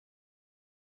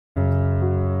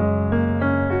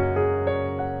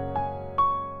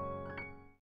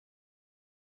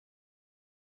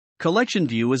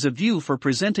CollectionView is a view for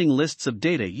presenting lists of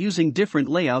data using different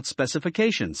layout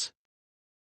specifications.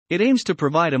 It aims to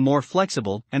provide a more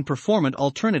flexible and performant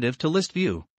alternative to list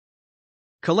view.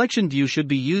 CollectionView should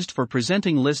be used for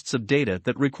presenting lists of data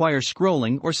that require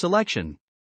scrolling or selection.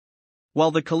 While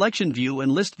the CollectionView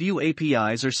and ListView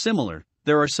APIs are similar,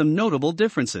 there are some notable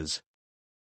differences.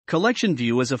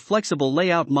 CollectionView is a flexible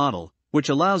layout model, which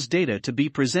allows data to be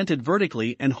presented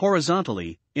vertically and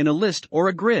horizontally, in a list or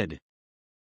a grid.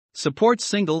 Supports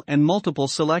single and multiple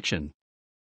selection.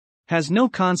 Has no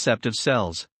concept of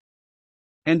cells.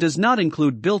 And does not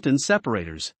include built-in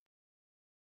separators.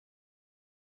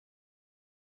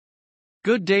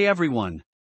 Good day everyone.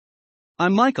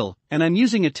 I'm Michael, and I'm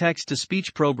using a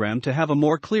text-to-speech program to have a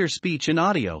more clear speech and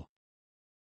audio.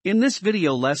 In this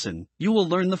video lesson, you will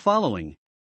learn the following.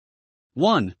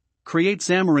 1. Create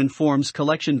Xamarin Forms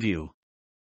CollectionView.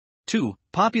 2.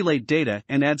 Populate data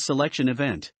and add selection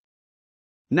event.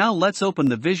 Now let's open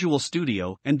the Visual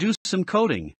Studio and do some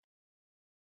coding.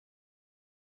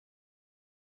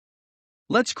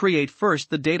 Let's create first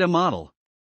the data model.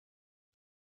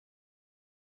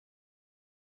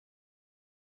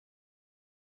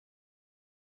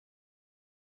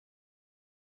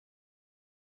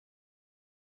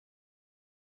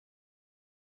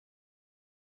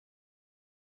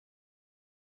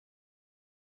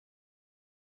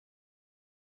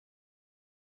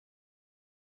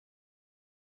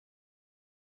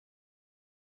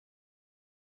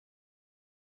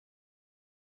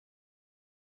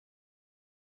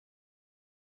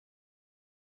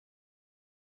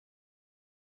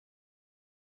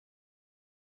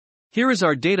 Here is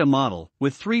our data model,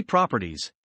 with 3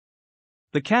 properties.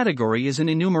 The category is an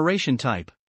enumeration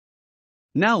type.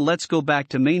 Now let's go back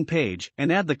to main page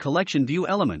and add the CollectionView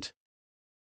element.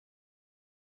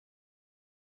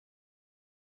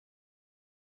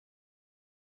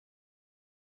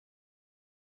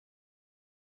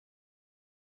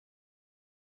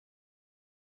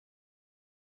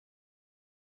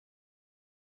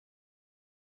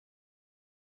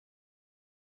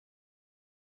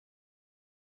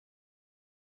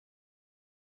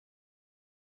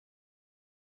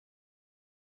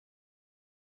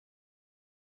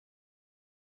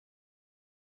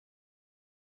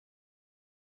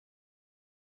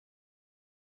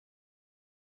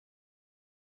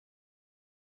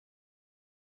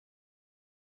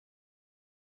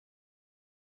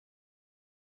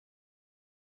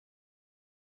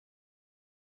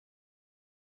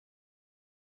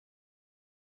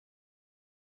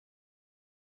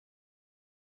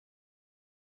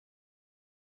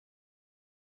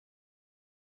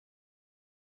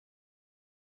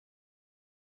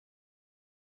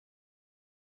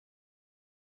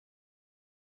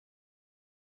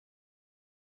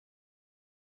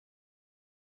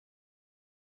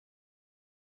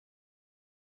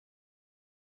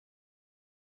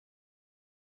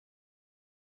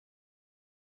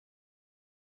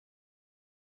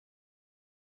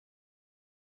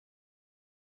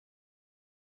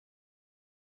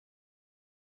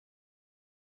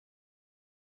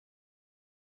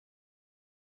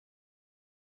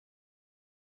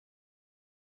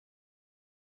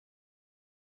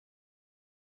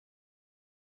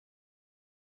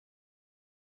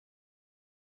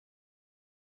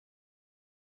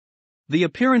 The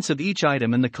appearance of each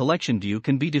item in the CollectionView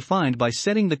can be defined by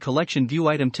setting the CollectionView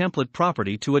item template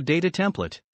property to a data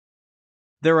template.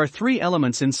 There are 3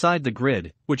 elements inside the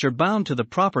grid, which are bound to the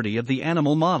property of the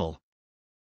animal model.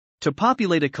 To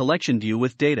populate a CollectionView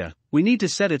with data, we need to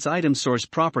set its item source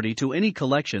property to any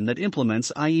collection that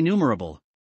implements IEnumerable.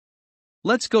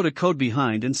 Let's go to code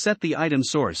behind and set the item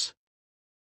source.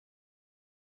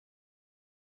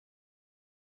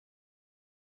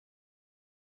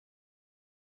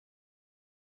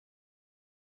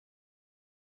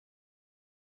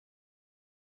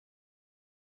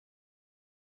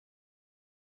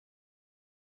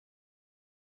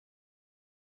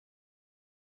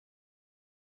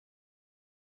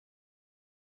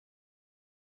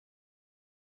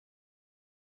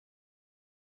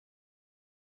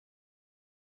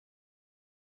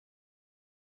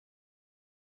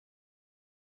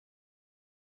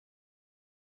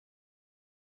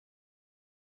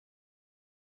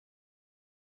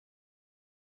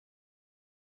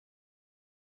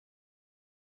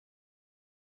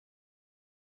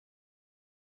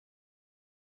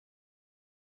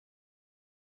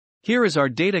 Here is our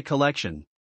data collection.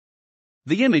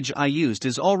 The image I used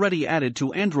is already added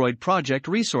to Android project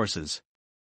resources.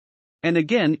 And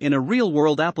again, in a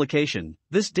real-world application,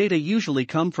 this data usually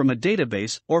come from a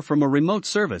database or from a remote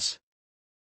service.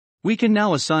 We can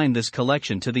now assign this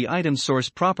collection to the item source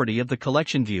property of the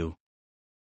CollectionView.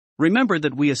 Remember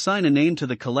that we assign a name to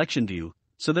the collection view,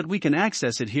 so that we can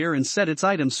access it here and set its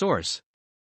item source.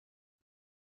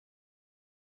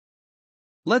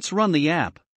 Let's run the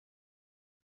app.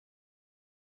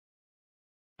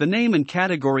 The name and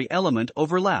category element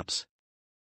overlaps.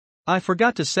 I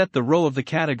forgot to set the row of the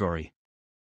category.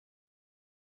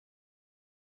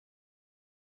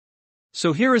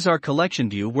 So here is our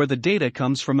collection view where the data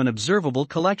comes from an observable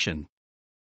collection.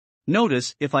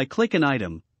 Notice, if I click an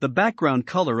item, the background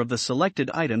color of the selected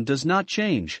item does not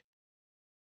change.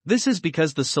 This is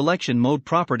because the selection mode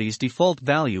property's default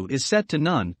value is set to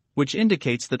none, which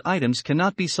indicates that items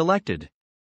cannot be selected.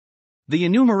 The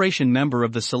enumeration member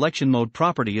of the selection mode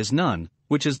property is none,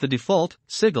 which is the default,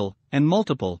 sigil, and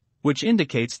multiple, which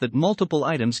indicates that multiple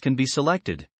items can be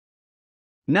selected.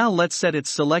 Now let's set its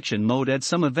selection mode add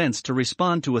some events to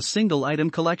respond to a single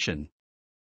item collection.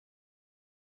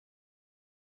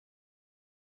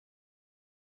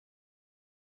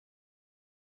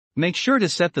 Make sure to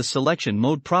set the selection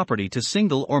mode property to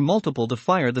single or multiple to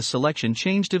fire the selection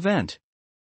changed event.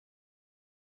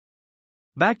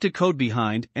 Back to code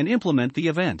behind and implement the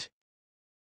event.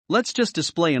 Let's just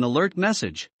display an alert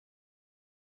message.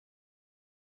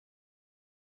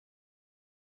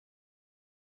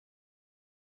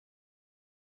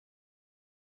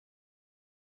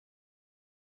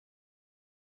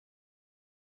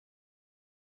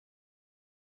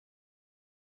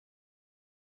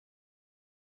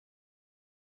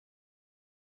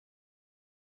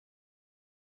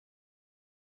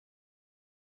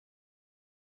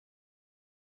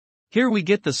 Here we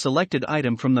get the selected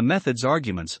item from the method's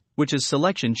arguments, which is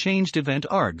selection changed event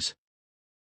args,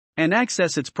 and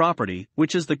access its property,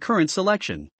 which is the current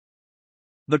selection.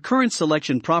 The current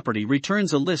selection property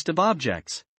returns a list of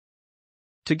objects.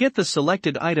 To get the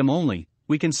selected item only,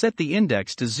 we can set the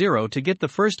index to 0 to get the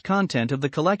first content of the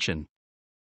collection.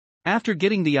 After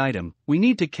getting the item, we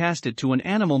need to cast it to an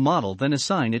animal model, then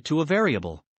assign it to a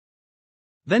variable.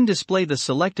 Then display the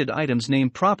selected item's name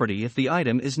property if the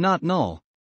item is not null.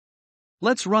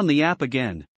 Let's run the app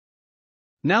again.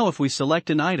 Now if we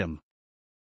select an item,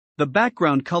 the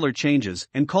background color changes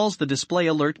and calls the display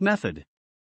alert method.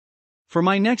 For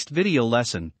my next video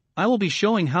lesson, I will be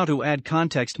showing how to add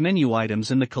context menu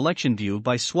items in the collection view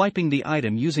by swiping the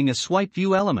item using a swipe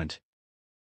view element.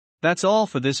 That's all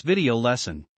for this video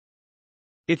lesson.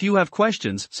 If you have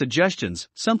questions, suggestions,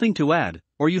 something to add,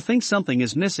 or you think something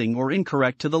is missing or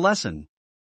incorrect to the lesson,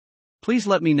 please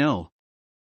let me know.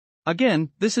 Again,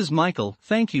 this is Michael,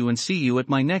 thank you and see you at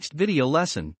my next video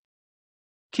lesson.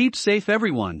 Keep safe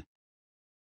everyone.